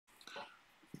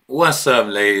What's up,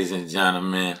 ladies and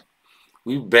gentlemen?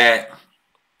 We back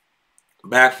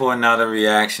for another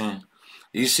reaction.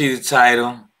 You see the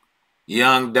title,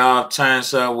 Young Dolph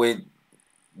turns up with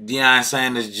Deion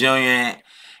Sanders Jr.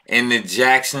 in the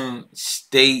Jackson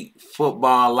State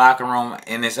football locker room,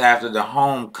 and it's after the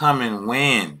homecoming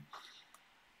win.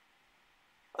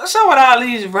 What's up with all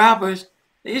these rappers?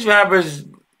 These rappers,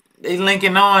 they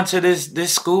linking on to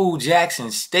this school, Jackson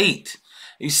State.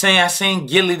 You saying I seen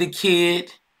Gilly the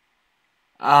Kid,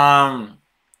 um,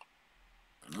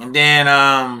 and then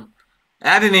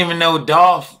I didn't even know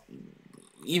Dolph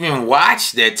even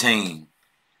watched that team.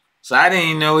 So I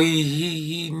didn't know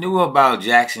he knew about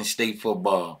Jackson State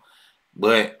football.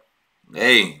 But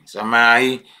hey, somehow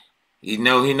he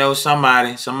knows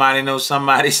somebody. Somebody knows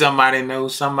somebody. Somebody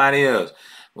knows somebody else.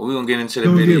 But we're gonna get into the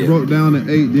video. It's gonna get broke down to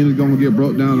 8, then it's gonna get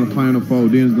broke down to the Final Four,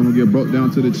 then it's gonna get broke down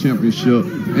to the championship,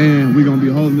 and we're gonna be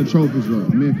holding the trophies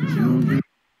up. Memphis, you know what I'm saying?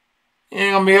 You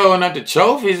ain't gonna be holding up the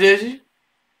trophies, is you?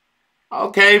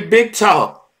 Okay, big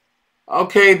talk.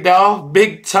 Okay, Dolph,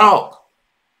 big talk.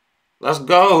 Let's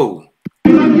go.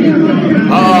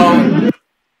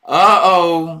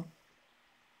 Uh-oh.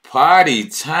 Party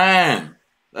time.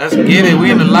 Let's get it. We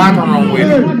in the locker room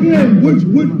with it. Which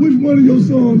one of your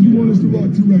songs you want us to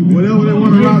rock to right now? Whatever they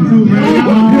want to rock to,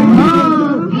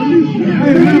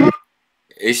 man.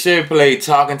 It should play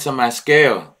Talking to My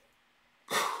Scale.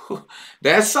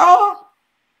 That song?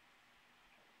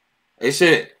 It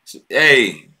should,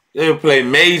 it'll play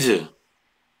Major.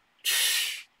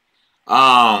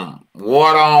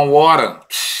 Water on Water.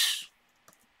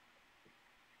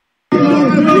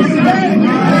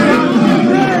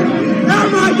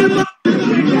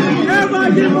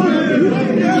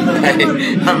 Hey,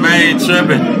 my man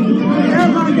tripping.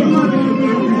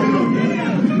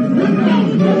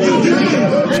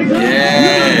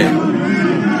 Yeah.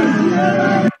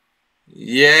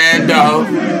 Yeah, dog.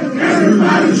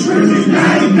 Everybody screaming,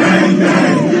 gang, gang,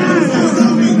 gang.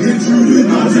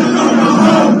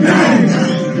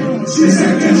 She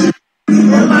said, "Can you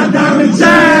with my diamond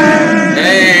chain?"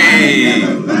 Hey.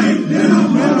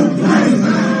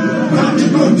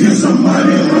 Get some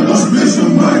money, spend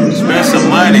some money. Spend some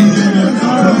money.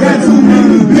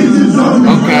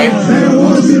 Okay. They don't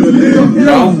want you to live.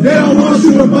 No. They don't want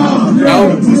you to ball.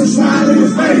 No. Put a smile in your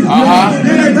face. Uh-huh. And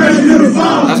they crazy you to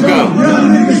fall. Let's go. Young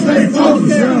niggas stay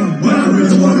focused. But I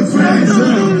really want to crash.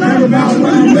 Think about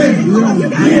what I'm making.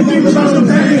 I ain't think about the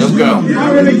pain. Let's go.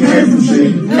 I really came from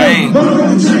shit. Pain. But I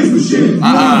don't change for shit.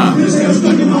 This hell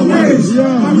stuck in my ways.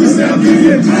 This hell can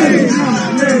get paid.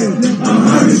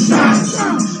 100 shots.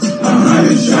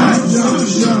 100 shots.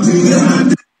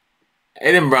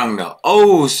 They done brought the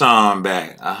old song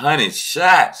back. 100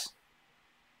 shots.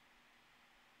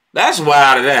 That's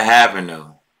wild that happened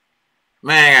though.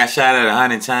 Man got shot at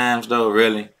 100 times though,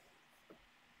 really.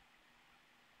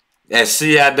 At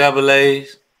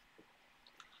CIAAs.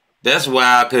 That's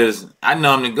wild because I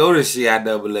normally go to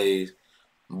CIAAs,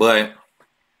 but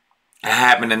I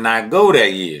happened to not go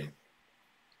that year.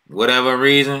 Whatever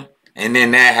reason. And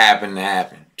then that happened to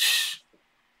happen.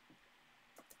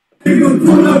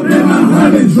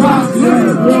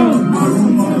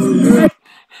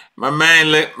 My man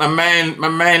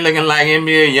looking like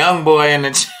NBA young boy in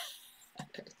the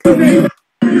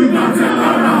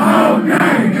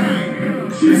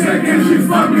She said, "Can she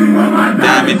fuck me with my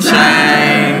diamond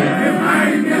chain?" If I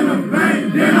ain't in the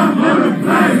bank, then I'm on the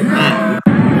plane.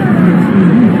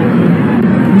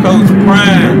 Coach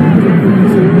Prime.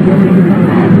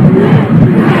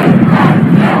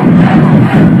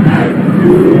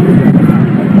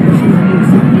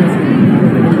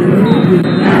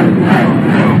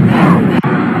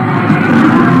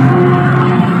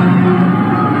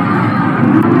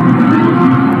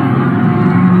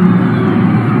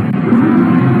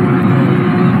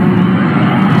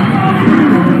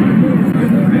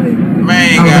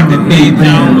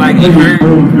 Like he hurt.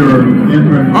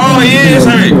 Oh, he is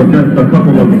hurt.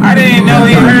 I didn't know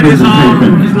he hurt his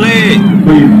leg.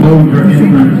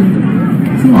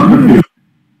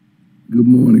 Good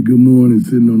morning.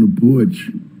 Sitting on the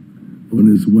porch on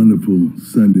this wonderful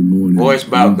Sunday morning. Voice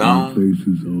about gone. My face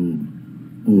is all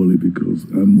oily because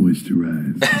I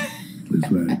moisturize. That's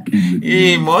why I keep looking. You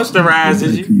ain't moisturized,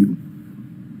 is you?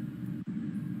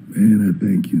 Man, I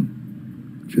thank you.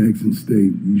 Jackson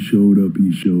State, you showed up,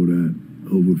 you showed out.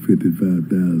 Over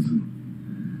 55,000.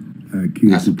 Our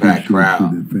kids appreciate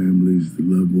the families, the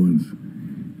loved ones.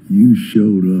 You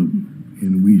showed up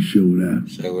and we showed out.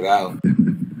 Showed out.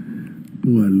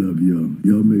 Boy, I love y'all.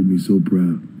 Y'all make me so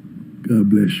proud. God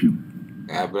bless you.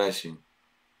 God bless you.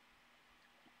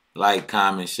 Like,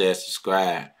 comment, share,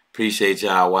 subscribe. Appreciate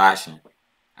y'all watching.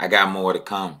 I got more to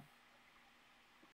come.